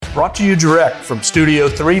Brought to you direct from Studio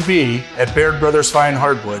 3B at Baird Brothers Fine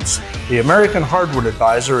Hardwoods, the American Hardwood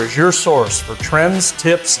Advisor is your source for trends,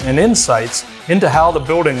 tips, and insights into how the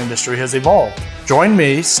building industry has evolved. Join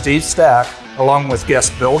me, Steve Stack, along with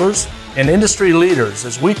guest builders and industry leaders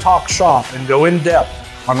as we talk shop and go in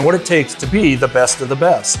depth on what it takes to be the best of the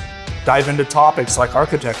best. Dive into topics like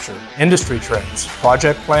architecture, industry trends,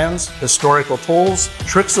 project plans, historical tools,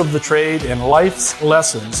 tricks of the trade, and life's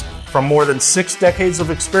lessons from more than 6 decades of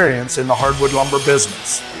experience in the hardwood lumber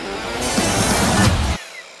business.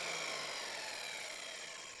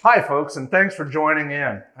 Hi folks, and thanks for joining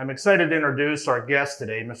in. I'm excited to introduce our guest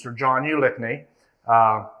today, Mr. Jon Ulicney.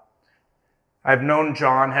 I've known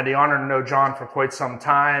Jon, had the honor to know Jon for quite some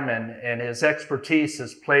time, and his expertise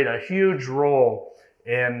has played a huge role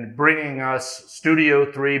in bringing us Studio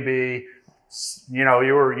 3B. You know,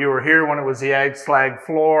 you were here when it was the ag slag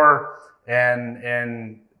floor,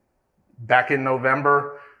 and back in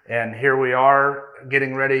November, and here we are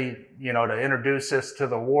getting ready, you know, to introduce this to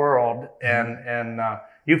the world, and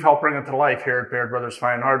you've helped bring it to life here at Baird Brothers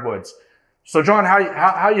Fine Hardwoods. So Jon,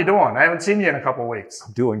 how you doing? I haven't seen you in a couple of weeks.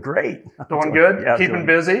 I'm doing great. Doing good? Yeah, Keeping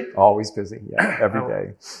busy? Always busy, yeah, every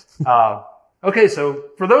day. Okay, so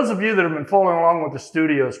for those of you that have been following along with the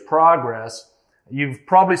studio's progress, you've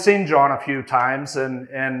probably seen Jon a few times,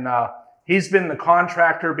 and he's been the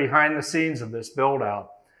contractor behind the scenes of this build out.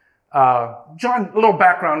 Jon, a little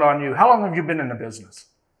background on you. How long have you been in the business?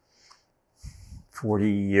 40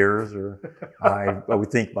 years, or I would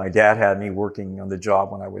think my dad had me working on the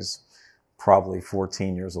job when I was probably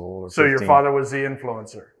 14 years old. Or so 15. Your father was the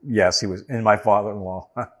influencer? Yes, he was, and my father-in-law.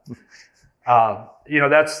 You know,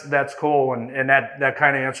 that's cool, and that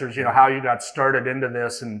kind of answers, you know, how you got started into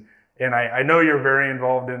this, and I know you're very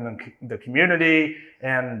involved in the community,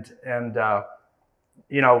 and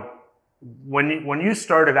you know, when you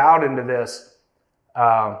started out into this,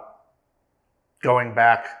 going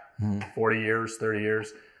back 40 years, 30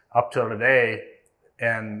 years, up till today,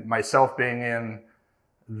 and myself being in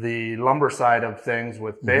the lumber side of things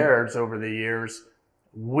with Baird's over the years,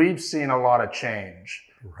 we've seen a lot of change.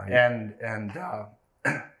 Right. And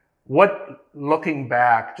what, looking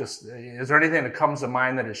back, just is there anything that comes to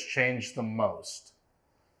mind that has changed the most?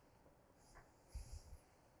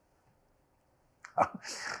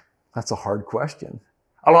 That's a hard question.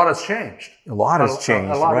 A lot has changed. A lot has changed.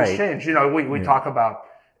 A lot right. has changed. You know, we talk about,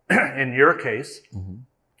 in your case,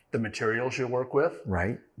 the materials you work with,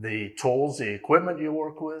 right? The tools, the equipment you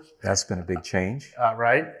work with. That's been a big change.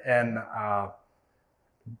 Right. And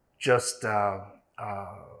just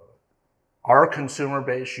our consumer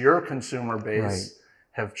base, your consumer base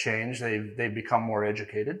have changed. They've become more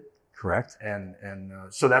educated. Correct. And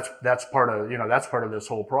so that's part of, you know, that's part of this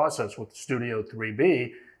whole process with Studio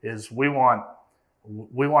 3B is we want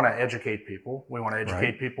to educate people. We want to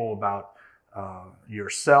educate people about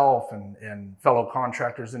yourself and fellow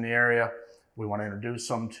contractors in the area. We want to introduce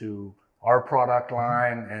them to our product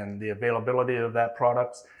line and the availability of that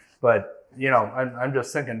product. But, you know, I'm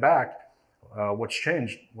just thinking back, what's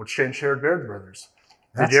changed here at Baird Brothers?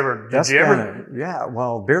 Did you ever? Yeah,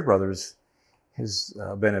 well, Baird Brothers has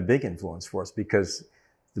been a big influence for us because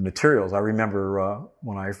the materials. I remember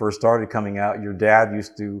when I first started coming out, your dad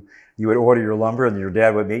you would order your lumber and your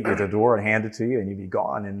dad would meet you at the door and hand it to you and you'd be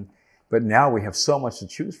gone. But now we have so much to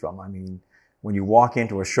choose from. I mean, when you walk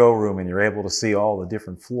into a showroom and you're able to see all the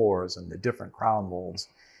different floors and the different crown molds,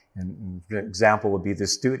 and an example would be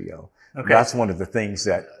this studio. Okay. That's one of the things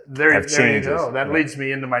that have changed. There you go. That leads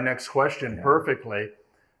me into my next question perfectly.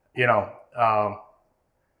 You know,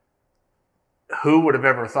 who would have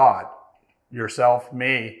ever thought, yourself,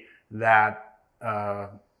 me, that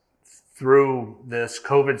through this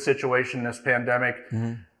COVID situation, this pandemic,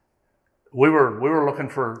 we were looking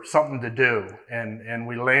for something to do, and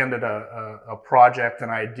we landed a project, an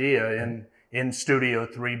idea in Studio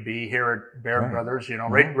 3B here at Baird Brothers, you know,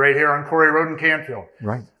 right here on Corey Road in Canfield.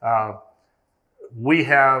 Right. We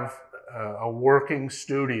have a working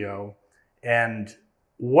studio, and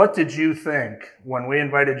what did you think when we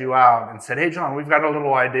invited you out and said, hey, Jon, we've got a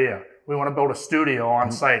little idea. We want to build a studio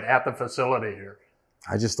on site at the facility here.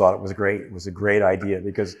 I just thought it was great. It was a great idea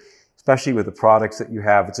because especially with the products that you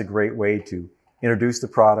have, it's a great way to introduce the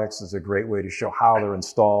products. It's a great way to show how they're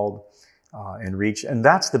installed and reach. And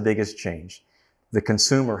that's the biggest change. The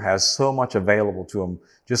consumer has so much available to them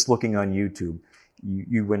just looking on YouTube.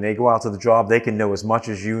 When they go out to the job, they can know as much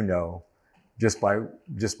as you know just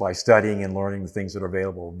by studying and learning the things that are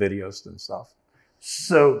available, videos and stuff.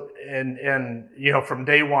 So, and you know, from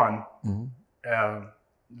day one, I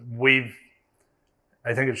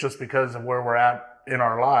think it's just because of where we're at in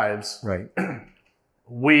our lives. Right.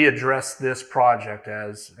 we addressed this project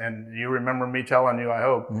as, and you remember me telling you, I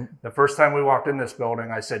hope, the first time we walked in this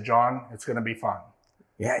building, I said, John, it's going to be fun.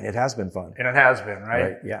 Yeah, and it has been fun. And it has been,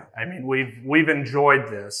 right? Yeah. I mean, we've enjoyed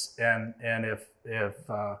this, and if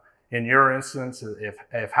in your instance,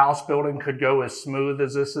 if house building could go as smooth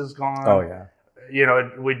as this has gone, oh yeah, you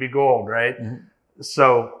know, we'd be gold, right?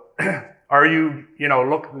 So, are you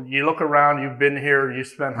look around, you've been here, you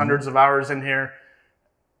spent hundreds of hours in here.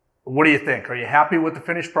 What do you think? Are you happy with the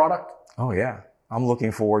finished product? Oh yeah, I'm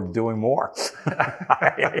looking forward to doing more.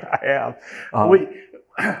 I am.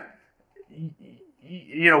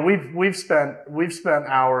 We've spent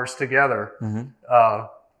hours together,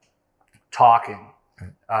 talking,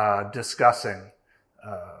 discussing.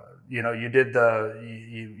 You did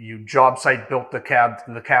you job site built the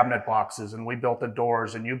cabinet boxes, and we built the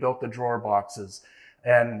doors, and you built the drawer boxes,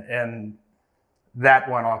 and that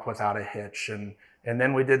went off without a hitch. And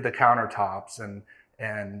then we did the countertops,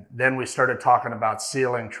 and then we started talking about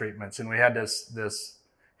ceiling treatments, and we had this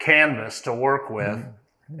canvas to work with,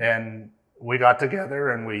 and we got together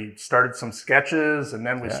and we started some sketches, and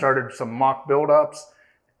then we started some mock build-ups,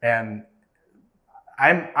 and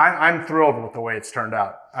I'm thrilled with the way it's turned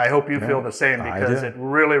out. I hope you feel the same, because it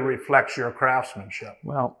really reflects your craftsmanship.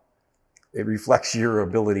 Well, it reflects your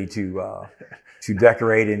ability to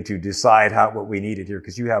decorate and to decide what we needed here,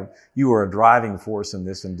 because you were a driving force in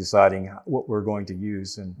this and deciding what we're going to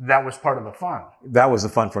use, and that was part of the fun. That was the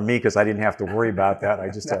fun for me, because I didn't have to worry about that. I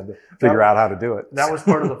just had to figure out how to do it. That was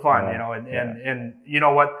part of the fun, and you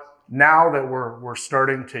know what? Now that we're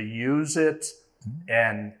starting to use it,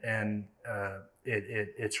 and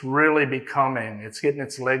it's really it's getting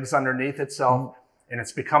its legs underneath itself, and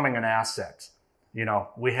it's becoming an asset. You know,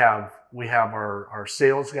 we have our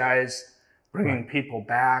sales guys bringing people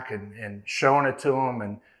back and showing it to them,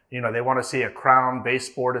 and they want to see a crown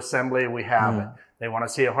baseboard assembly, we have it. They want to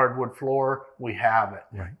see a hardwood floor, we have it.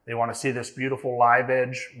 They want to see this beautiful live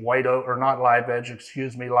edge white oak, or not live edge,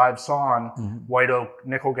 excuse me, live sawn white oak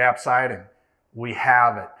nickel gap siding, we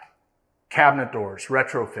have it. Cabinet doors,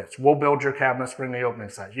 retrofits, we'll build your cabinets, bring the opening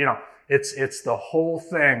size. It's the whole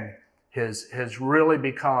thing has really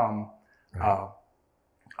become a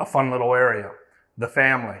fun little area. The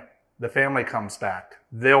family comes back.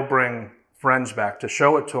 They'll bring friends back to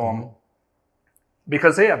show it to them,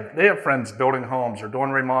 because they have friends building homes or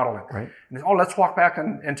doing remodeling. And let's walk back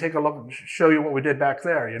and take a look and show you what we did back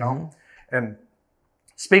there. And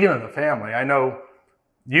speaking of the family, I know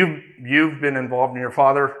you've been involved in your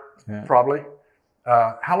father probably.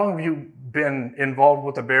 How long have you been involved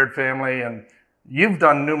with the Baird family? And you've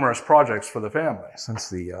done numerous projects for the family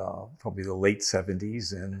since probably the late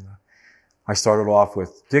 70s, and I started off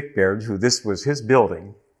with Dick Baird, who this was his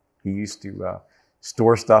building. He used to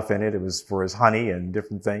store stuff in it. It was for his honey and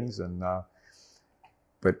different things. And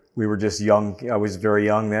but we were just young. I was very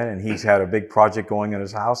young then, and he's had a big project going in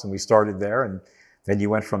his house, and we started there. And then you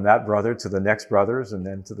went from that brother to the next brothers, and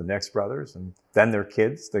then to the next brothers, and then their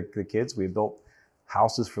kids. The kids. We built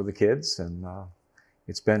houses for the kids, and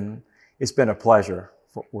it's been a pleasure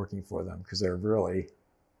working for them, because they're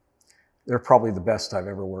probably the best I've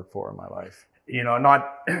ever worked for in my life.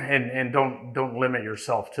 And don't limit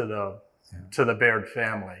yourself to the Baird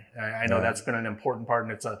family. I know that's been an important part,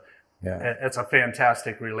 and it's a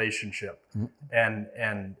fantastic relationship. And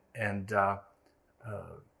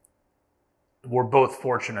we're both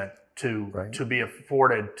fortunate to be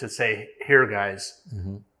afforded to say, here guys,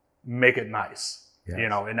 make it nice.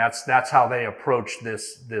 And that's how they approach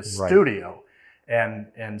this studio.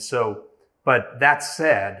 And so, but that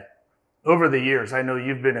said, over the years, I know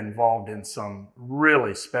you've been involved in some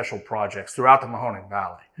really special projects throughout the Mahoning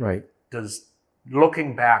Valley.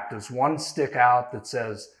 Looking back, does one stick out that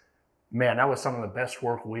says, man, that was some of the best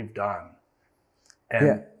work we've done?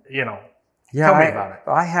 And, tell me about it.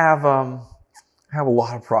 I have a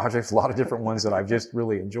lot of projects, a lot of different ones that I've just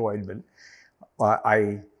really enjoyed, but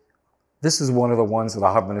this is one of the ones that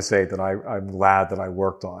I'm going to say that I'm glad that I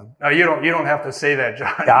worked on. No, you don't have to say that,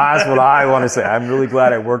 John. That's what I want to say. I'm really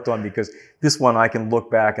glad I worked on, because this one I can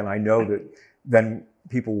look back and I know that then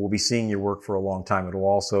people will be seeing your work for a long time.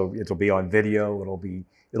 It'll be on video.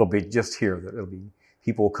 It'll be just here.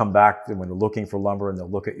 People will come back when they're looking for lumber, and they'll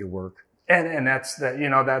look at your work. And that's that.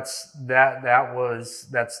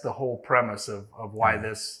 That's the whole premise of why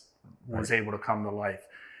this was able to come to life.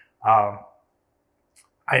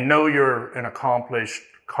 I know you're an accomplished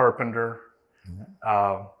carpenter,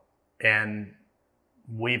 and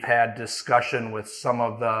we've had discussion with some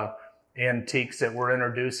of the antiques that we're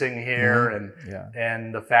introducing here,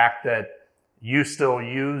 and the fact that you still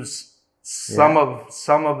use some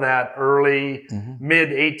of that early mid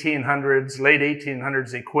 1800s, late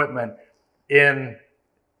 1800s equipment in.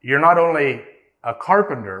 You're not only a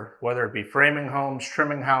carpenter, whether it be framing homes,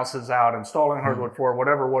 trimming houses out, installing hardwood floor,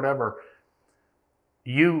 whatever.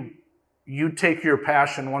 You take your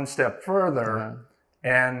passion one step further,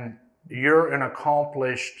 and you're an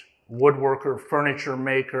accomplished woodworker, furniture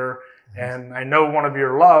maker, and I know one of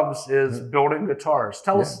your loves is building guitars.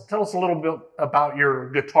 Tell us a little bit about your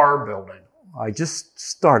guitar building. I just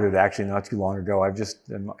started actually not too long ago. I've just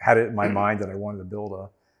had it in my mind that I wanted to build a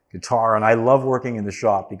guitar, and I love working in the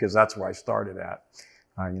shop because that's where I started at.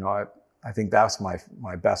 I think that's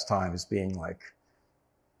my best time, is being like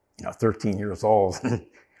 13 years old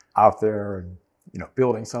out there and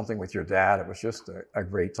building something with your dad. It was just a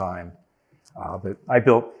great time. But I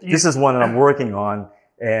built, this is one that I'm working on,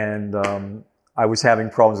 and I was having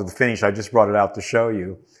problems with the finish. I just brought it out to show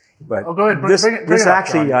you. But go ahead. Bring it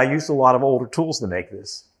actually, up, I used a lot of older tools to make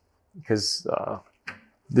this, because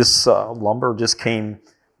this lumber just came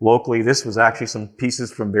locally. This was actually some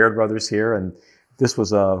pieces from Baird Brothers here, and this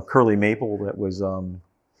was a curly maple that was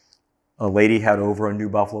a lady had over on New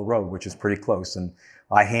Buffalo Road, which is pretty close. And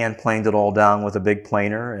I hand planed it all down with a big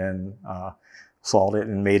planer and sawed it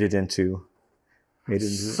and made it into.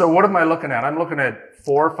 So what am I looking at? I'm looking at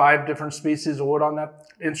 4 or 5 different species of wood on that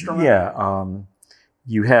instrument? Yeah.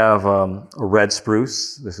 You have a red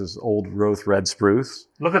spruce. This is old growth red spruce.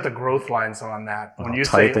 Look at the growth lines on that. When you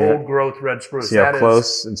say old growth red spruce, see how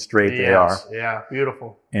close and straight they are. Yeah,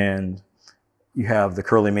 beautiful. And you have the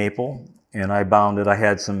curly maple, and I bound it. I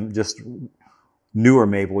had some just newer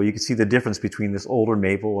maple. You can see the difference between this older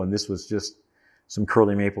maple and this was just some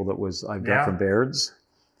curly maple that I got from Baird's.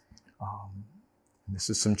 This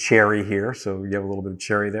is some cherry here, so you have a little bit of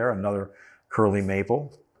cherry there, another curly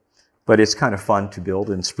maple. But it's kind of fun to build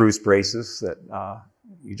in spruce braces that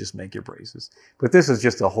you just make your braces. But this is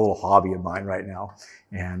just a whole hobby of mine right now.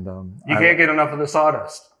 And you can't get enough of the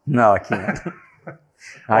sawdust. No, I can't.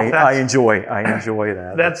 I enjoy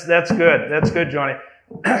that. That's good. That's good, Johnny.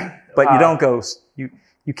 But you don't go.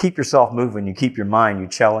 You keep yourself moving. You keep your mind. You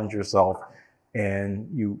challenge yourself, and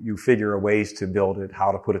you figure ways to build it,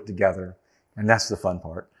 how to put it together, and that's the fun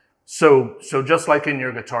part. So just like in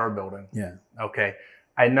your guitar building. Yeah. Okay.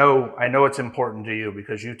 I know it's important to you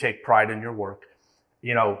because you take pride in your work.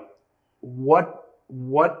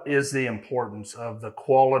 What is the importance of the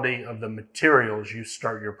quality of the materials you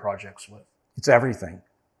start your projects with? It's everything.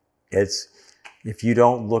 If you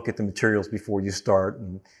don't look at the materials before you start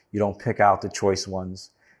and you don't pick out the choice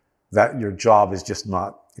ones, that your job is just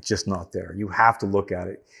not there. You have to look at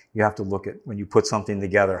it. You have to look at, when you put something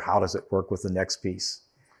together, how does it work with the next piece?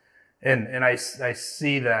 And I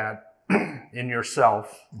see that in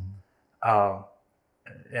yourself,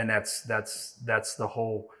 and that's the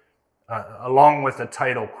whole. Along with the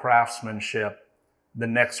title craftsmanship, the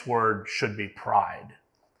next word should be pride.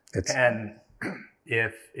 And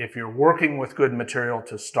if you're working with good material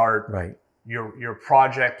to start, right, your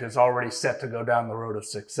project is already set to go down the road of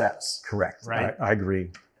success. Correct. Right. I agree.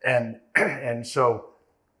 And so.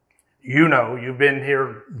 You've been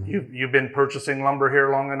here, you've been purchasing lumber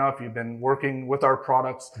here long enough, you've been working with our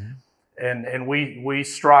products, and we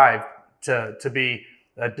strive to be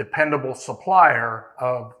a dependable supplier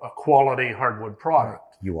of a quality hardwood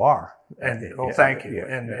product. You are. And thank you.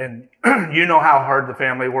 And you know how hard the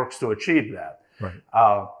family works to achieve that.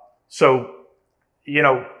 Right. So,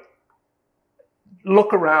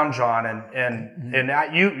 look around, John, and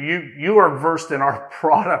you are versed in our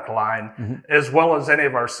product line as well as any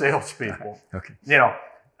of our salespeople. Okay.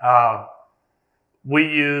 We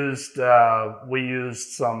used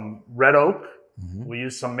some red oak. We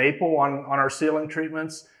used some maple on our ceiling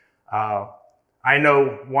treatments. I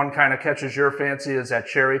know one kind of catches your fancy is that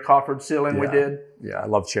cherry coffered ceiling we did. Yeah, I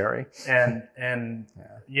love cherry. And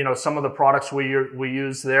some of the products we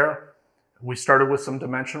use there. We started with some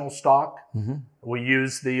dimensional stock. We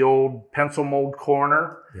used the old pencil mold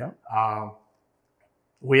corner. Yeah.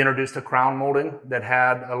 We introduced a crown molding that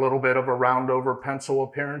had a little bit of a round over pencil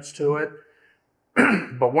appearance to it.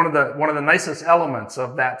 But one of the nicest elements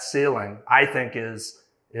of that ceiling, I think, is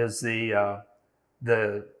the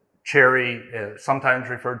cherry, sometimes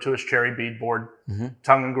referred to as cherry bead board,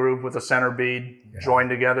 tongue and groove with a center bead joined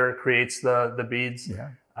together. It creates the beads.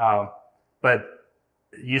 Yeah. But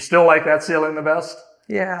you still like that ceiling the best?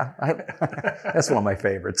 Yeah, that's one of my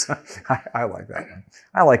favorites. I like that one.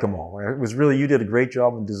 I like them all. It was really, you did a great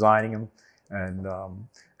job in designing them, and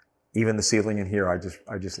even the ceiling in here, I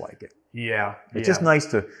just like it. Yeah, it's just nice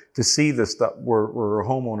to see the stuff where a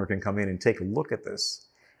homeowner can come in and take a look at this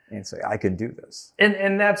and say, I can do this.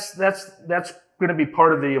 And that's going to be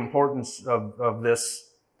part of the importance of this.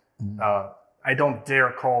 I don't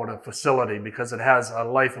dare call it a facility because it has a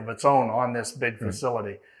life of its own on this big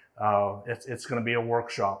facility. It's going to be a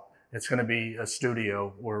workshop. It's going to be a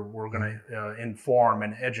studio where we're going to inform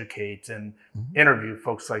and educate and interview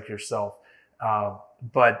folks like yourself.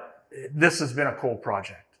 But this has been a cool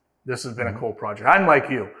project. This has been a cool project. I'm like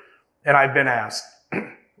you, and I've been asked,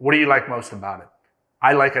 what do you like most about it?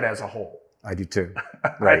 I like it as a whole. I do too.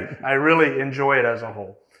 Right. I really enjoy it as a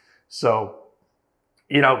whole. So,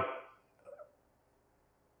 you know,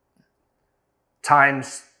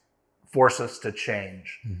 times force us to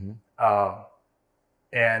change.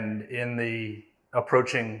 And in the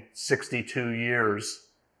approaching 62 years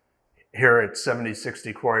here at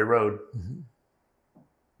 7060 Quarry Road,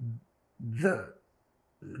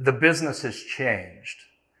 the business has changed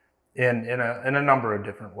in a number of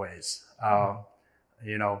different ways.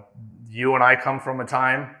 You know, you and I come from a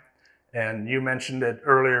time, and you mentioned it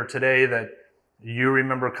earlier today, that you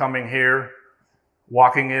remember coming here,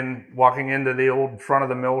 walking into the old front of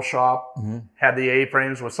the mill shop, had the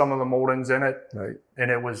A-frames with some of the moldings in it, and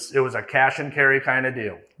it was a cash and carry kind of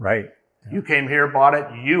deal. Right. Yeah. You came here, bought it,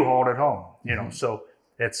 you hauled it home. You know, so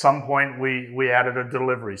at some point we added a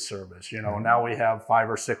delivery service. You know, now we have 5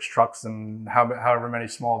 or 6 trucks and however many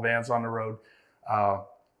small vans on the road.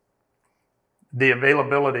 The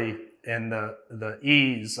availability and the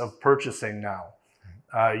ease of purchasing now.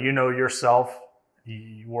 You know yourself.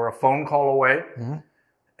 We're a phone call away.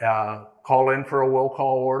 Call in for a will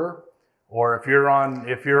call order, or if you're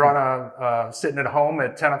on sitting at home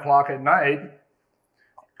at 10 o'clock at night,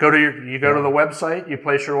 go to the website, you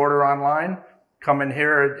place your order online, come in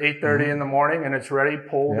here at 8:30 in the morning, and it's ready,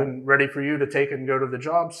 pulled, and ready for you to take and go to the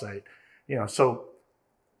job site. You know, so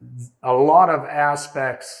a lot of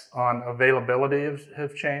aspects on availability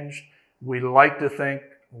have changed. We like to think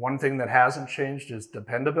one thing that hasn't changed is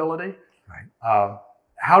dependability. Right.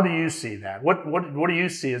 How do you see that? What do you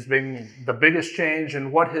see as being the biggest change,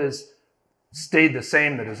 and what has stayed the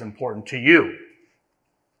same that is important to you?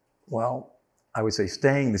 Well, I would say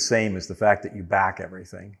staying the same is the fact that you back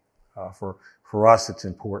everything. For us, it's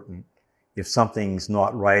important. If something's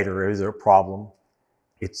not right or is there a problem,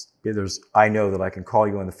 I know that I can call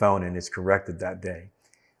you on the phone and it's corrected that day.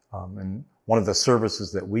 And one of the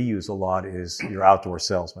services that we use a lot is your outdoor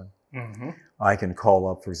salesman. I can call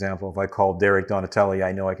up, for example, if I call Derek Donatelli,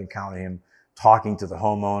 I know I can count on him talking to the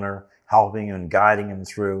homeowner, helping and guiding him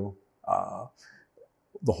through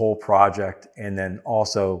the whole project, and then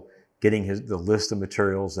also getting the list of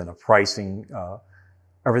materials and a pricing,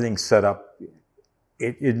 everything set up.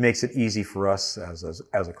 It makes it easy for us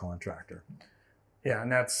as a contractor. Yeah,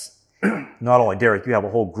 and that's not only Derek, you have a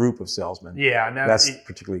whole group of salesmen. Yeah, and that's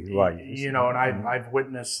particularly who I use. You know, and I've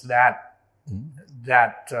witnessed that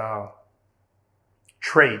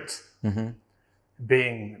trait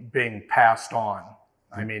being passed on.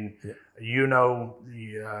 I mean, you know,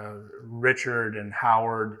 Richard and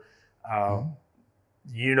Howard,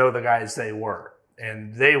 you know the guys they were,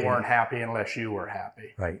 and they weren't happy unless you were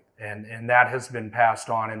happy. Right. And that has been passed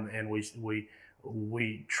on, and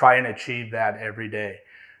we try and achieve that every day.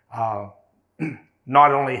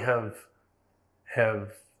 Not only have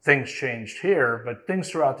things changed here, but things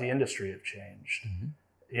throughout the industry have changed.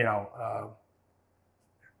 You know,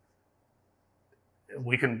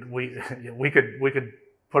 we could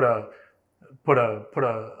put a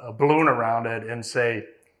balloon around it and say,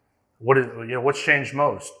 what's changed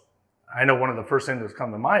most? I know one of the first things that's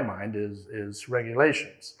come to my mind is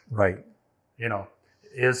regulations. Right. You know,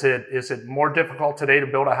 is it more difficult today to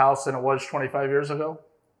build a house than it was 25 years ago?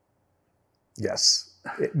 Yes,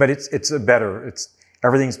 but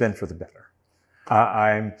everything's been for the better.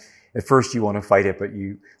 At first you want to fight it, but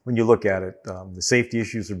when you look at it, the safety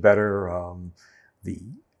issues are better. The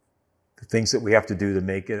things that we have to do to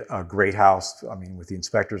make it a great house, I mean, with the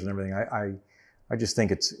inspectors and everything, I just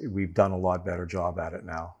think we've done a lot better job at it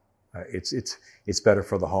now. It's better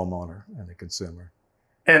for the homeowner and the consumer.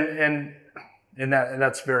 And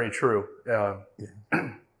that's very true.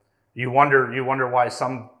 You wonder why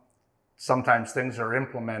sometimes things are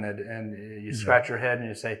implemented, and you scratch your head and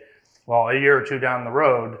you say, well, a year or two down the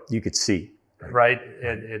road, you could see, right?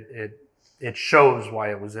 It shows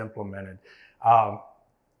why it was implemented. Have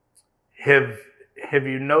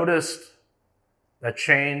you noticed a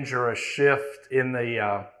change or a shift in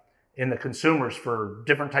the consumers for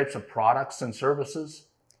different types of products and services?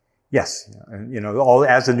 Yes, and all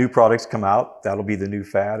as the new products come out, that'll be the new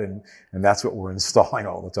fad, and that's what we're installing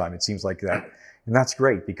all the time. It seems like that, and that's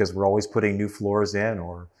great because we're always putting new floors in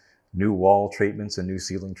or new wall treatments and new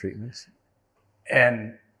ceiling treatments.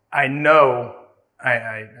 And I know,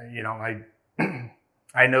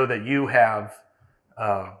 I know that you have,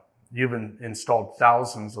 you've installed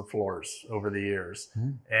thousands of floors over the years.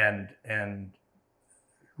 And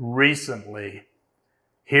recently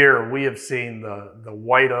here we have seen the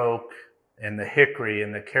white oak and the hickory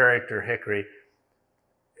and the character hickory.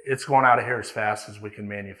 It's going out of here as fast as we can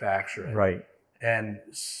manufacture it. Right. And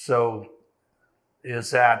so is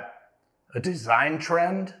that a design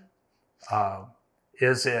trend?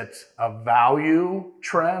 Is it a value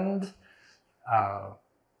trend?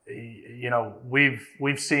 You know,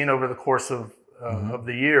 we've seen over the course of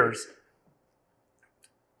the years,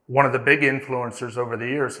 one of the big influencers over the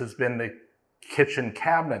years has been the kitchen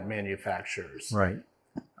cabinet manufacturers. Right.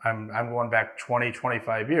 I'm going back 20,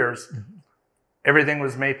 25 years. Everything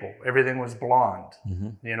was maple. Everything was blonde,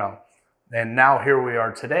 you know. And now here we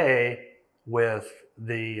are today with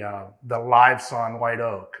the live sawn white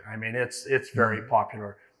oak. I mean, it's very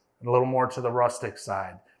popular. A little more to the rustic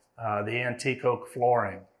side. The antique oak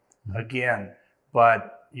flooring, again.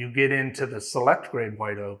 But you get into the select grade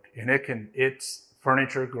white oak, and it's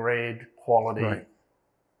furniture grade quality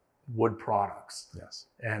wood products. Yes.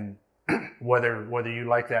 And whether you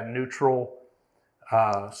like that neutral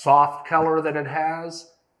soft color that it has,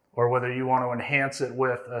 or whether you want to enhance it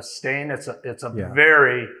with a stain, it's a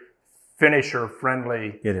very finisher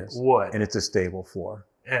friendly wood. And it's a stable floor.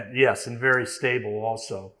 And yes, and very stable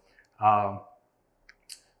also.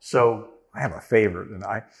 So I have a favorite, and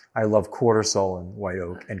I love quarter saw and white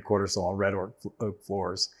oak and quarter saw and red oak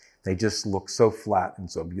floors. They just look so flat and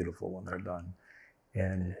so beautiful when they're done.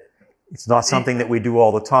 And it's not something that we do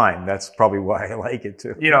all the time. That's probably why I like it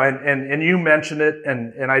too. You know, and you mentioned it,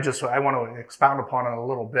 and I want to expound upon it a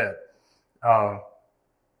little bit.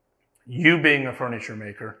 You being a furniture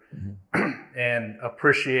maker and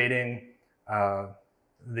appreciating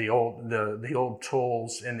the old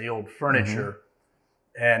tools and the old furniture,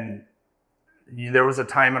 and there was a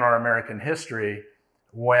time in our American history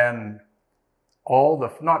when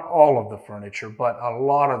not all of the furniture, but a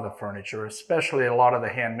lot of the furniture, especially a lot of the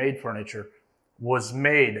handmade furniture, was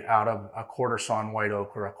made out of a quarter sawn white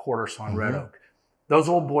oak or a quarter sawn red oak. Those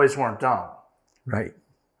old boys weren't dumb. Right.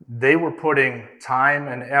 They were putting time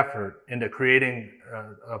and effort into creating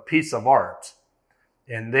a piece of art.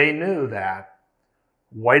 And they knew that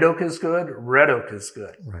white oak is good, red oak is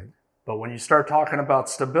good. Right. But when you start talking about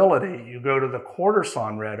stability, you go to the quarter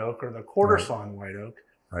sawn red oak or the quarter sawn white oak.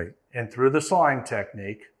 Right. And through the sawing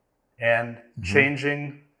technique and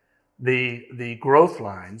changing the growth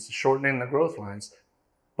lines, shortening the growth lines,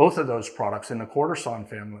 both of those products in the quarter sawn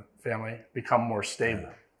family become more stable.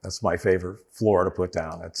 Yeah. That's my favorite floor to put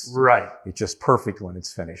down. It's just perfect when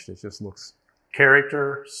it's finished. It just looks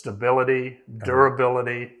character, stability,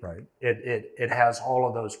 durability. Right. It has all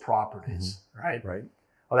of those properties. Right. Right.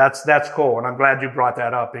 Well, that's cool, and I'm glad you brought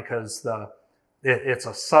that up because it's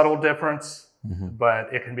a subtle difference.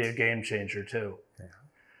 But it can be a game changer too. Yeah.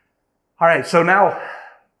 All right, so now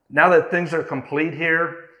that things are complete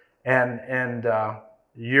here, and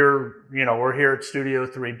we're here at Studio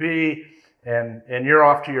 3B, and you're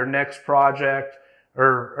off to your next project,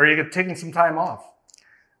 or are you taking some time off?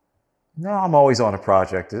 No, I'm always on a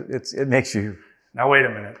project. It makes you. Now wait a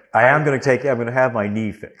minute. I'm going to have my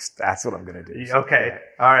knee fixed. That's what I'm going to do. Okay.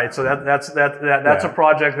 All right. So that's a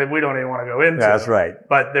project that we don't even want to go into. That's right.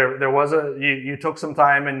 But there was you took some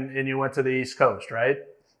time and you went to the East Coast, right?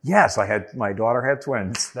 Yes. My daughter had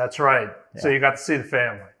twins. That's right. Yeah. So you got to see the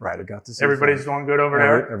family. Right. I got to see everybody's doing good over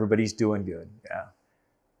there? Everybody's doing good. Yeah.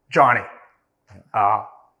 Johnny,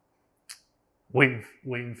 we've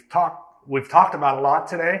talked about a lot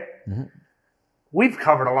today. We've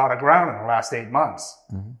covered a lot of ground in the last 8 months.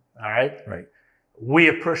 All right. Right. We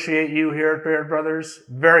appreciate you here at Baird Brothers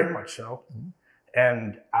very much so.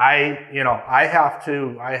 And I have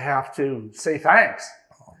to say thanks.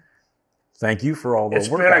 Thank you for all the work. It's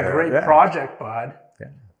been a great project, bud. Yeah.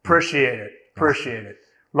 Appreciate it.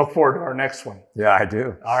 Look forward to our next one. Yeah, I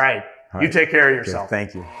do. All right. You take care of yourself.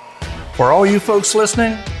 Okay, thank you. For all you folks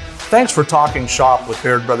listening, thanks for talking shop with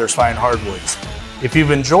Baird Brothers Fine Hardwoods. If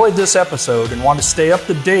you've enjoyed this episode and want to stay up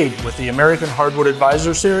to date with the American Hardwood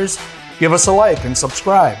Advisor series, give us a like and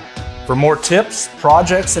subscribe. For more tips,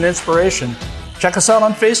 projects, and inspiration, check us out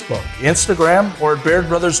on Facebook, Instagram, or at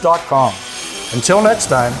BairdBrothers.com. Until next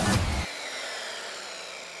time,